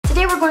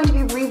today we're going to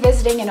be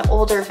revisiting an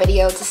older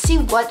video to see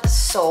what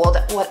sold,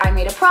 what I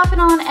made a profit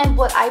on, and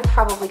what I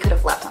probably could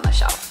have left on the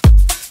shelf.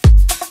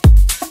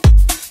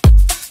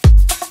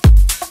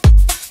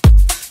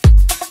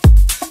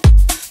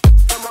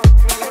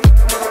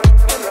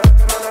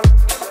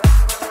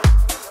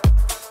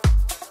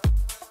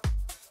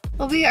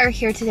 Well, we are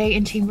here today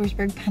in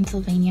Chambersburg,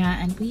 Pennsylvania,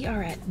 and we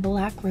are at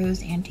Black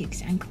Rose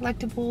Antiques and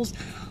Collectibles,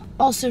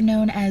 also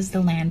known as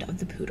the land of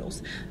the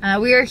poodles.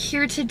 We are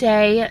here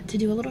today to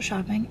do a little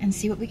shopping and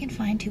see what we can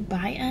find to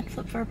buy and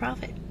flip for a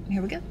profit.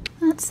 Here we go.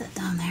 That set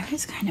down there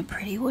is kind of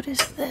pretty. What is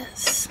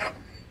this?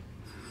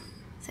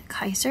 Is it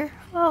Kaiser?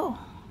 Oh,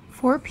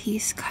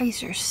 4-piece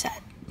Kaiser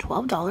set,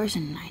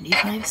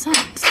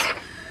 $12.95.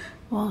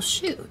 Well,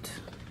 shoot.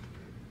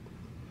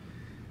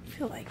 I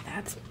feel like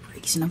that's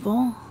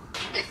reasonable.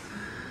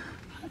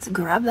 Let's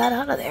grab that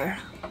out of there.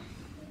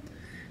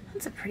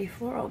 That's a pretty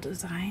floral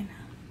design.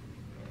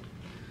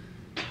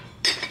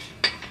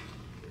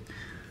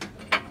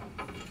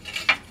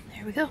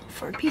 There we go,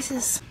 4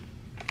 pieces.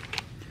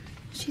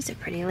 She's a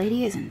pretty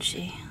lady, isn't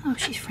she? Oh,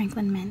 she's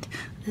Franklin Mint.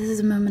 This is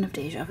a moment of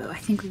deja vu. I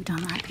think we've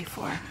done that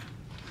before.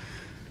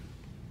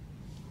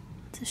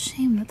 It's a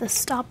shame that the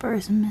stopper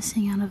is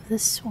missing out of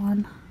this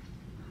one.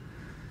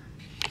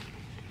 I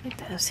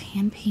like those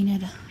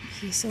hand-painted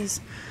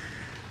pieces.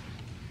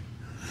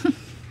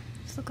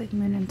 These look like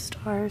moon and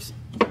stars.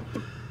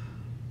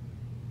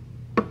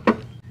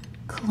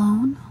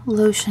 Cologne,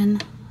 lotion,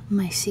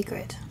 my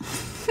secret.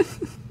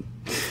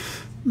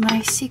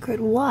 My secret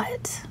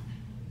what?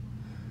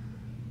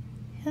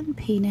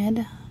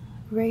 Hand-painted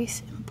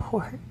Race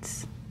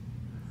Imports.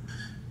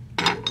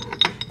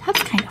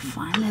 That's kind of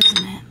fun,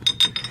 isn't it?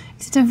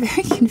 Except I'm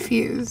very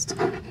confused.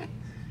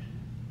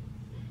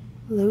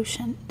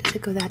 Lotion. Does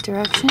it go that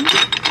direction?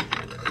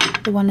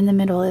 The one in the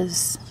middle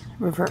is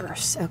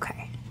reverse.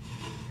 Okay.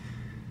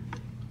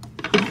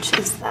 How much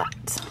is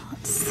that?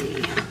 Let's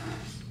see. I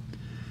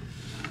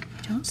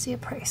don't see a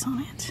price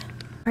on it.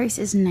 Price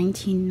is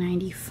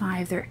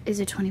 $19.95. There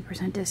is a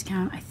 20%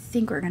 discount. I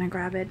think we're gonna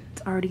grab it.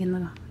 It's already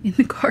in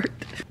the cart.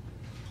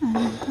 And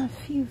a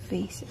few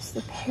vases.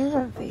 The pair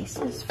of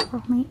vases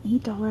for only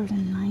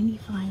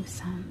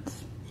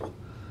 $8.95.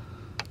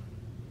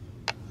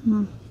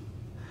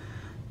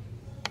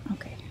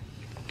 Okay.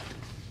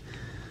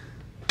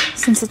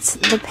 Since it's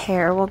the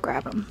pair, we'll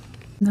grab them.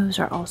 Those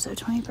are also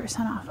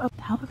 20% off. Oh,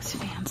 that looks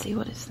fancy.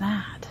 What is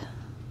that?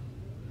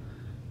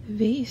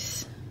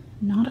 Vase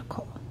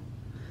Nautical.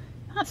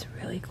 That's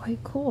really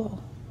quite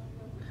cool.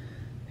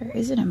 There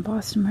is an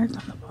embossed mark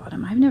on the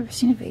bottom. I've never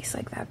seen a vase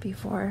like that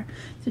before.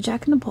 It's a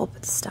Jack in the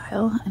Pulpit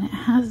style, and it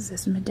has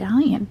this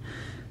medallion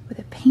with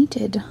a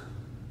painted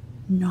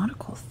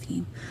nautical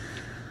theme.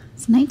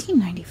 It's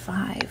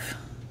 $19.95,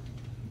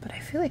 but I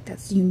feel like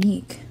that's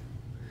unique.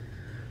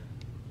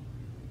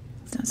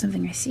 It's not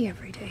something I see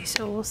every day,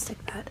 so we'll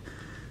stick that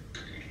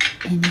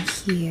in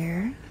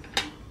here.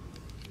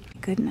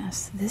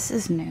 Goodness, this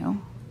is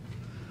new.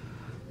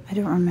 I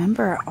don't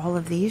remember all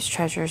of these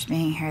treasures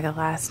being here the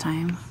last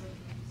time.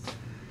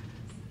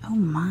 Oh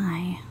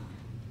my.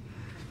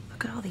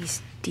 Look at all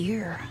these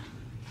deer.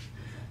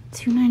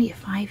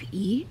 $2.95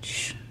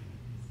 each?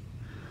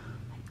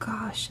 My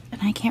gosh,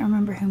 and I can't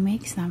remember who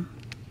makes them.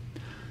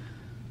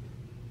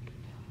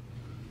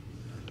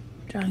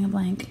 Drawing a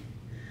blank.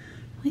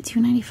 Only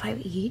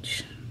 $2.95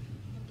 each.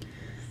 I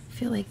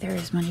feel like there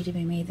is money to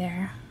be made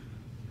there.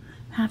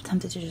 I'm half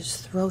tempted to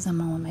just throw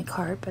them all in my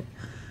cart, but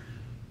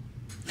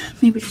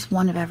maybe just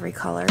one of every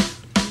color.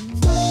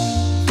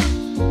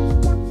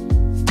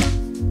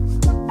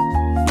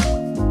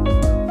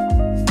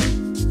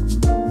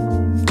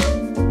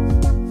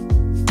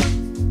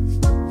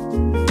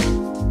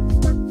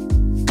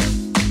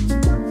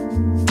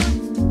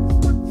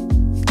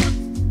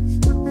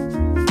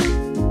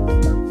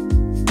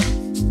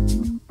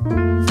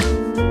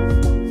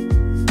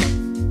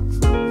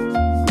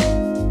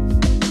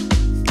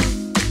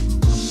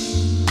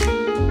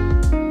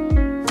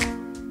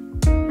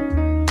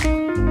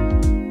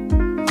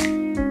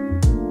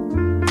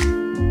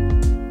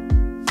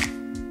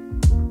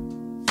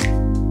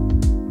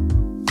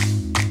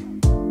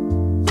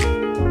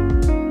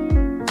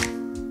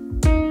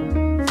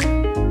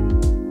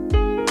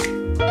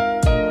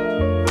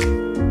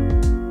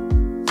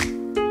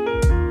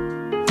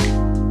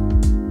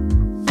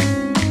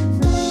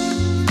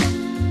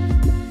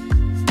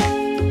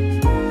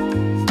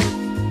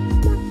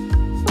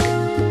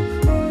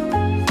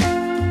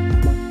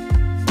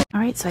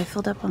 So I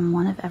filled up on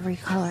one of every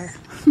color.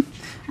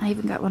 I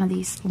even got one of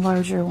these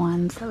larger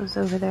ones that was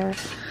over there.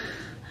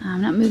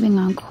 I'm not moving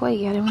on quite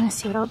yet. I want to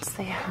see what else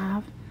they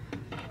have.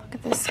 Look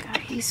at this guy.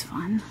 He's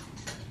fun.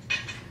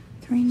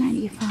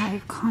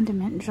 $3.95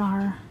 condiment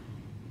jar.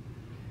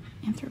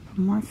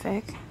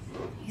 Anthropomorphic.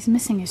 He's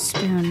missing his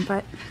spoon,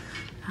 but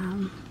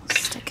we'll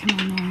stick him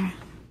in there.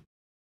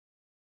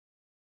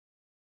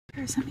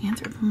 There's some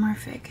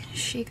anthropomorphic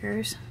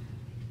shakers.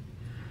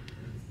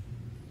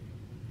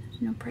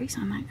 There's no price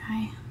on that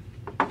guy.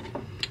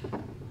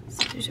 Let's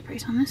see if there's a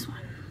price on this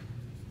one.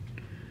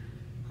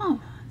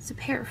 Oh, It's a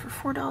pair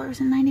for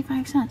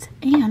 $4.95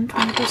 and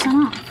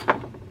 20% off.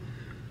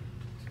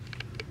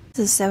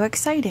 This is so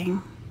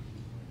exciting.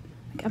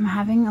 Like, I'm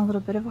having a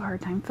little bit of a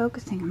hard time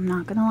focusing, I'm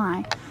not gonna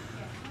lie.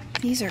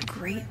 These are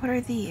great. What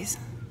are these?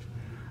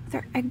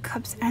 They're egg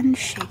cups and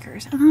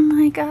shakers. Oh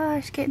my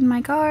gosh, get in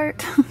my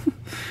cart.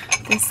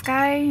 This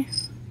guy,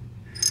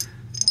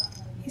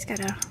 he's got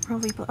a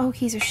roly, oh,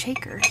 he's a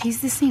shaker. He's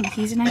the same,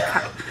 he's an egg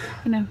cup.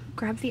 I'm gonna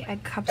grab the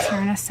egg cups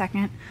here in a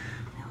second.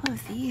 I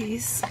love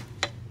these.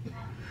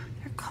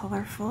 They're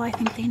colorful. I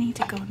think they need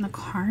to go in the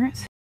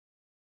cart.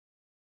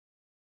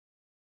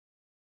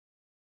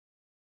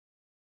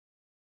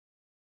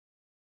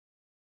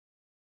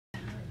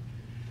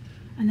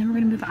 And then we're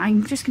gonna move on.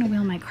 I'm just gonna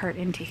wheel my cart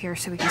into here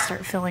so we can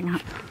start filling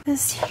up.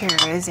 This here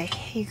is a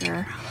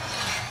Hager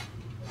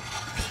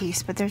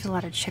piece, but there's a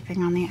lot of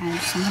chipping on the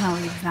edge, so I'm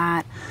gonna leave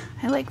that.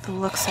 I like the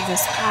looks of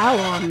this owl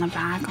on the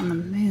back on the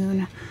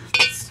moon.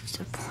 It's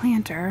just a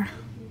planter.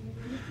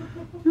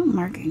 No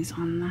markings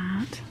on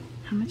that.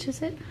 How much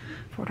is it?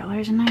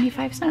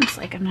 $4.95.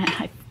 Like,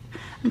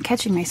 I'm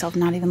catching myself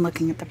not even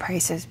looking at the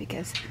prices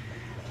because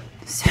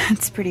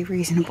it's pretty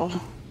reasonable.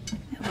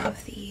 I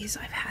love these.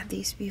 I've had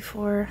these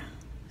before.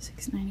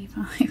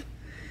 $6.95.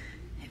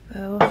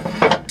 Hippo.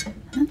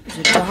 And there's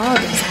a dog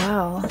as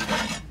well.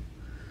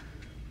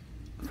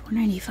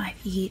 $4.95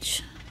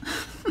 each.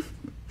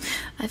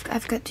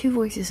 I've got two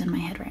voices in my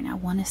head right now.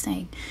 One is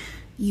saying,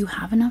 you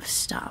have enough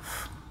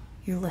stuff.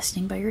 You're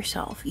listing by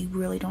yourself. You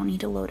really don't need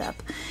to load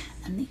up.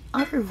 And the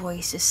other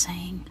voice is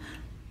saying,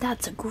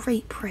 that's a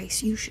great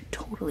price. You should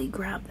totally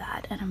grab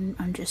that. And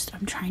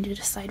I'm trying to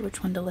decide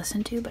which one to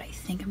listen to, but I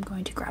think I'm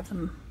going to grab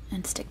them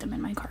and stick them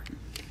in my cart.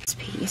 This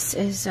piece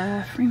is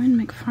Freeman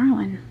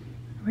McFarlane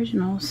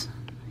Originals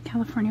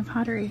California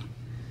Pottery.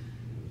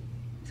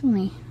 It's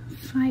only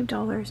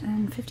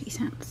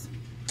 $5.50.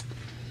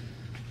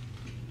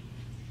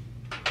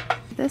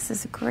 This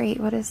is great.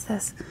 What is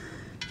this?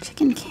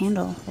 Chicken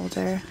candle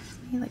holder.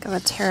 Like a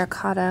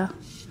terracotta.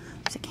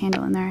 There's a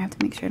candle in there. I have to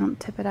make sure I don't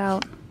tip it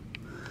out.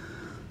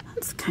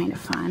 That's kind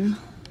of fun.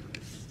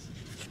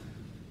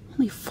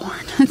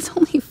 It's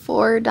only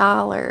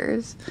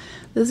 $4.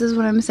 This is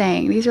what I'm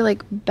saying. These are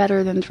like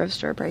better than thrift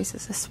store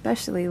prices,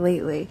 especially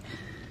lately.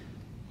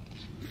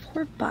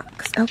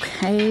 $4.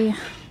 Okay.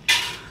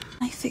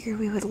 I figured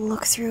we would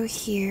look through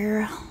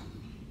here.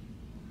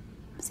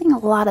 I'm seeing a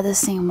lot of the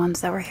same ones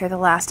that were here the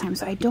last time,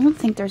 so I don't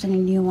think there's any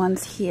new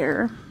ones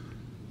here.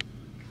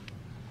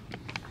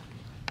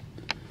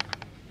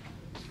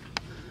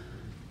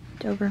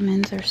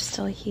 Dobermans are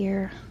still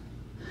here.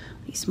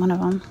 At least one of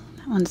them.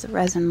 That one's the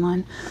resin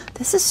one.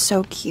 This is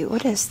so cute.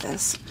 What is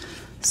this?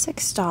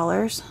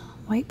 $6.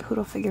 White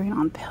poodle figurine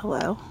on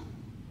pillow.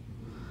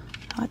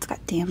 Oh, it's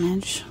got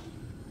damage.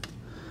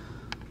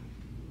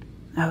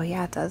 Oh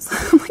yeah, it does.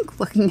 I'm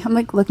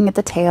like looking at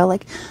the tail.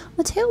 Like,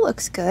 the tail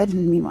looks good,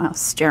 and meanwhile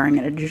staring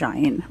at a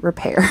giant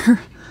repair.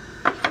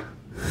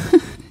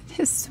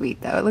 It's sweet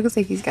though. It looks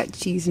like he's got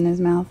cheese in his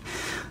mouth.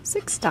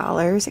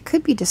 $6. It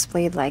could be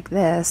displayed like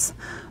this,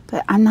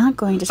 but I'm not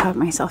going to talk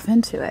myself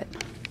into it.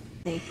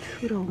 A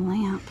poodle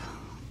lamp.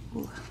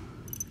 Ooh.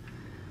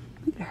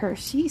 Look at her.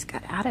 She's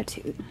got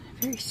attitude.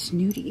 Very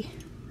snooty.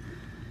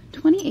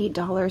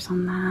 $28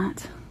 on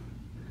that.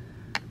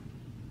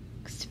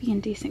 Looks to be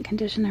in decent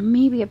condition. There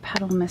may be a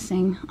petal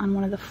missing on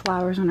one of the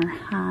flowers on her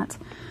hat,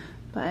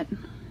 but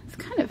it's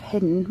kind of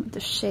hidden with the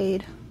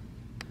shade.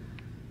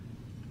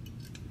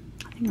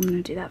 I think I'm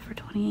going to do that for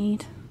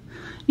 $28.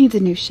 Needs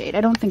a new shade.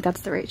 I don't think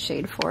that's the right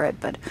shade for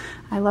it, but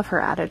I love her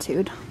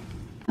attitude.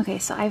 Okay,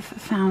 so I've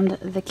found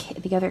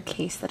the other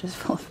case that is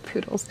full of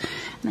poodles,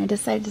 and I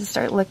decided to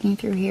start looking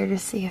through here to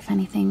see if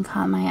anything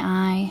caught my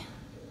eye.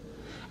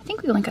 I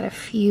think we only got a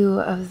few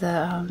of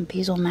the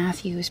Basil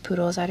Matthews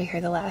poodles out of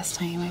here the last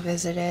time I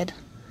visited.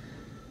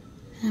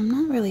 And I'm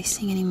not really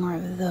seeing any more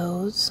of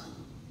those.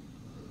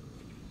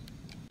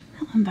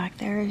 That one back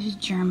there is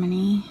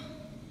Germany.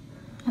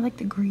 I like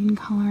the green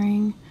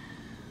coloring.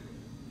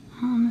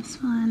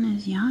 This one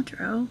is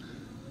Yadro.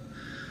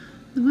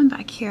 The one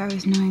back here I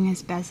was knowing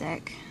is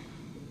Bezic.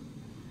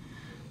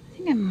 I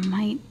think I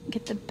might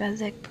get the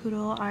Bezic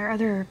poodle. Our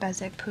other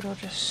Bezic poodle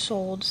just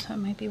sold, so it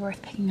might be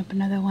worth picking up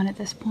another one at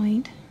this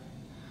point.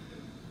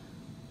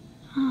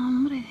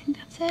 But I think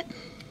that's it.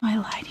 Oh, I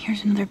lied.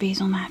 Here's another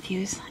Basil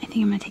Matthews. I think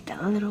I'm gonna take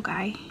that little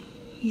guy.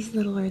 He's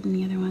littler than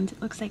the other ones. It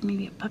looks like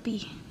maybe a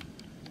puppy.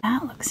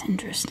 That looks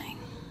interesting.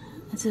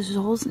 It's a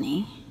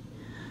Zolsny.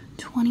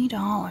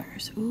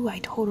 $20. Ooh, I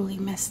totally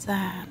missed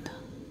that.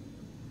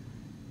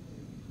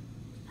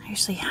 I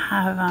actually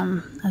have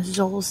a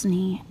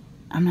Zolsny,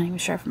 I'm not even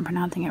sure if I'm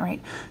pronouncing it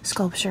right,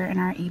 sculpture in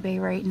our eBay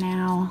right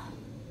now.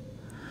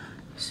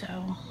 So,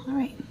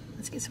 alright,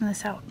 let's get some of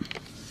this out.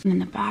 And then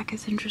the back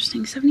is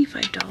interesting,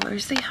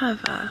 $75. They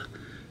have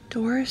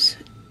Doris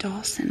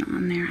Dawson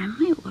on there. I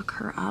might look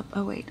her up.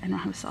 Oh wait, I don't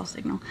have a cell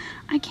signal.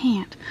 I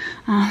can't.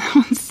 That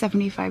one's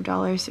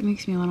 $75. It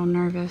makes me a little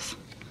nervous.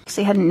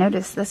 Actually hadn't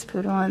noticed this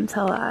poodle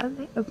until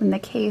they opened the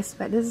case,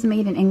 but this is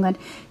made in England.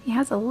 He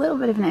has a little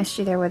bit of an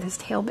issue there with his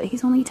tail, but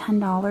he's only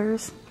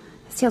 $10.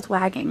 His tail's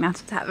wagging,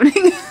 that's what's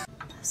happening.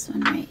 This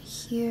one right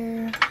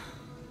here.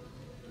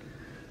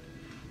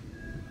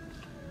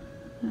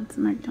 That's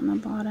marked on the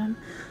bottom.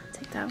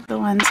 Take that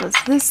one. So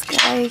it's this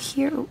guy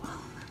here. Oh,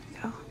 there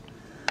we go.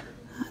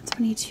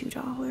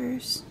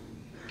 $22.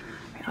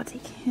 Right, I'll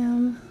take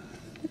him.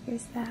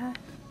 There's that.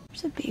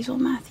 There's a Basil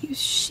Matthews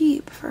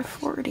sheep for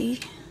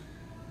 $40.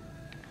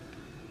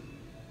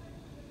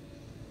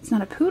 It's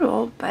not a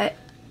poodle, but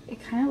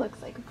it kind of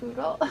looks like a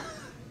poodle.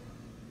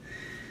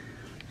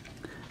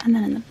 And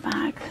then in the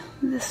back,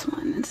 this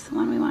one is the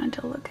one we wanted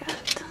to look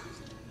at.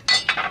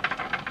 There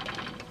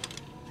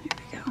we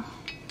go.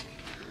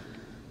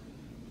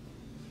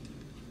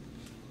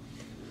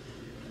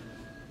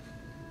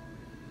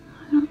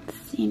 I don't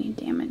see any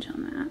damage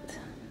on that.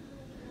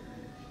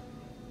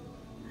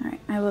 All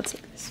right, I will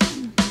take this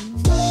one.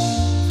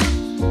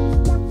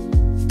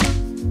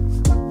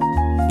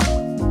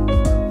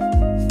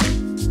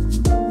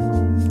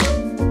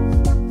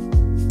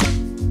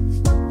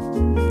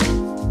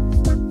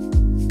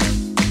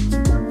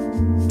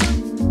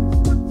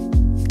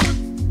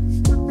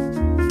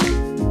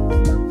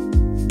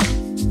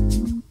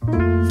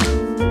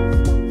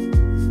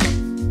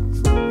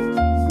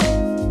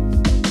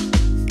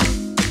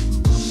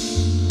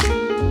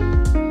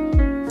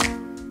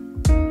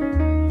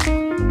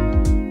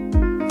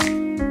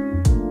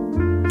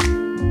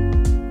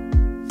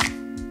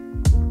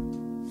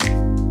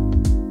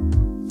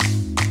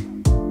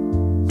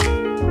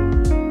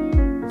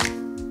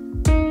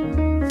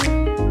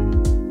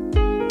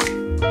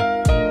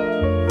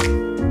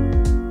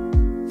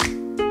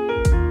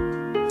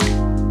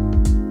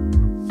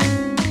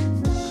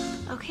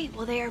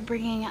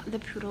 Bringing the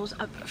poodles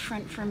up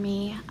front for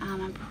me.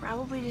 I'm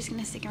probably just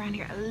gonna stick around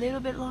here a little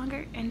bit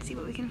longer and see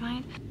what we can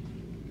find.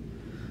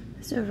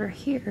 This over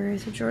here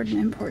is a Jordan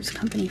Imports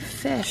Company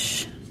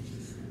fish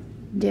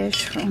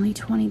dish for only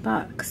 20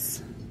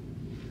 bucks.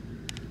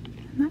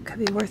 And that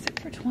could be worth it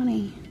for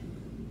 20.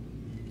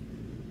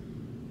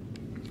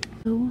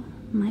 Oh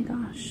my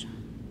gosh.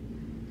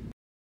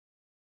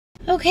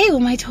 Okay, well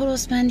my total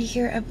spend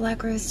here at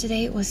Black Rose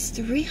today was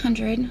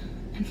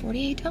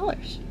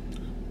 $348.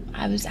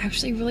 I was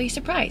actually really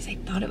surprised. I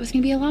thought it was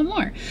gonna be a lot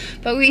more,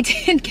 but we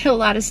did get a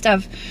lot of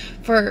stuff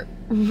for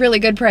really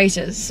good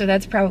prices, so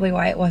that's probably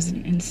why it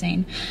wasn't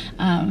insane.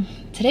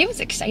 Today was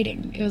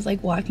exciting. It was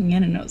like walking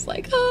in and it was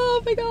like,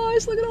 oh my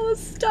gosh, look at all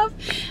this stuff,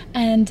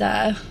 and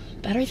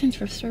better than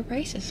thrift store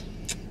prices.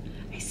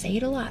 I say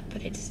it a lot,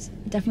 but it's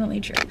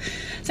definitely true.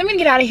 So I'm gonna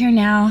get out of here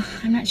now.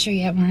 I'm not sure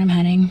yet where I'm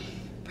heading.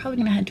 Probably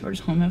gonna head towards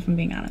home if I'm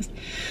being honest.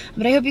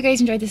 But I hope you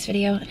guys enjoyed this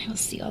video, and I will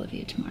see all of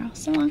you tomorrow.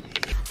 So long.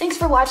 Thanks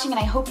for watching, and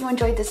I hope you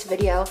enjoyed this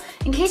video.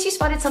 In case you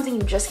spotted something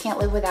you just can't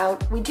live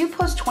without, we do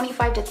post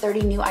 25 to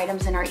 30 new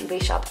items in our eBay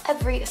shop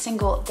every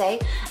single day,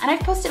 and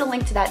I've posted a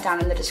link to that down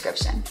in the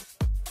description.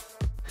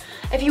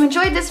 If you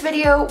enjoyed this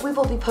video, we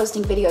will be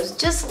posting videos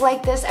just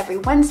like this every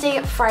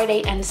Wednesday,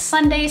 Friday, and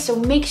Sunday, so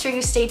make sure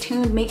you stay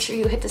tuned, make sure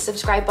you hit the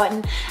subscribe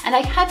button, and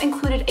I have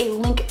included a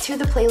link to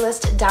the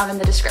playlist down in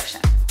the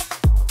description.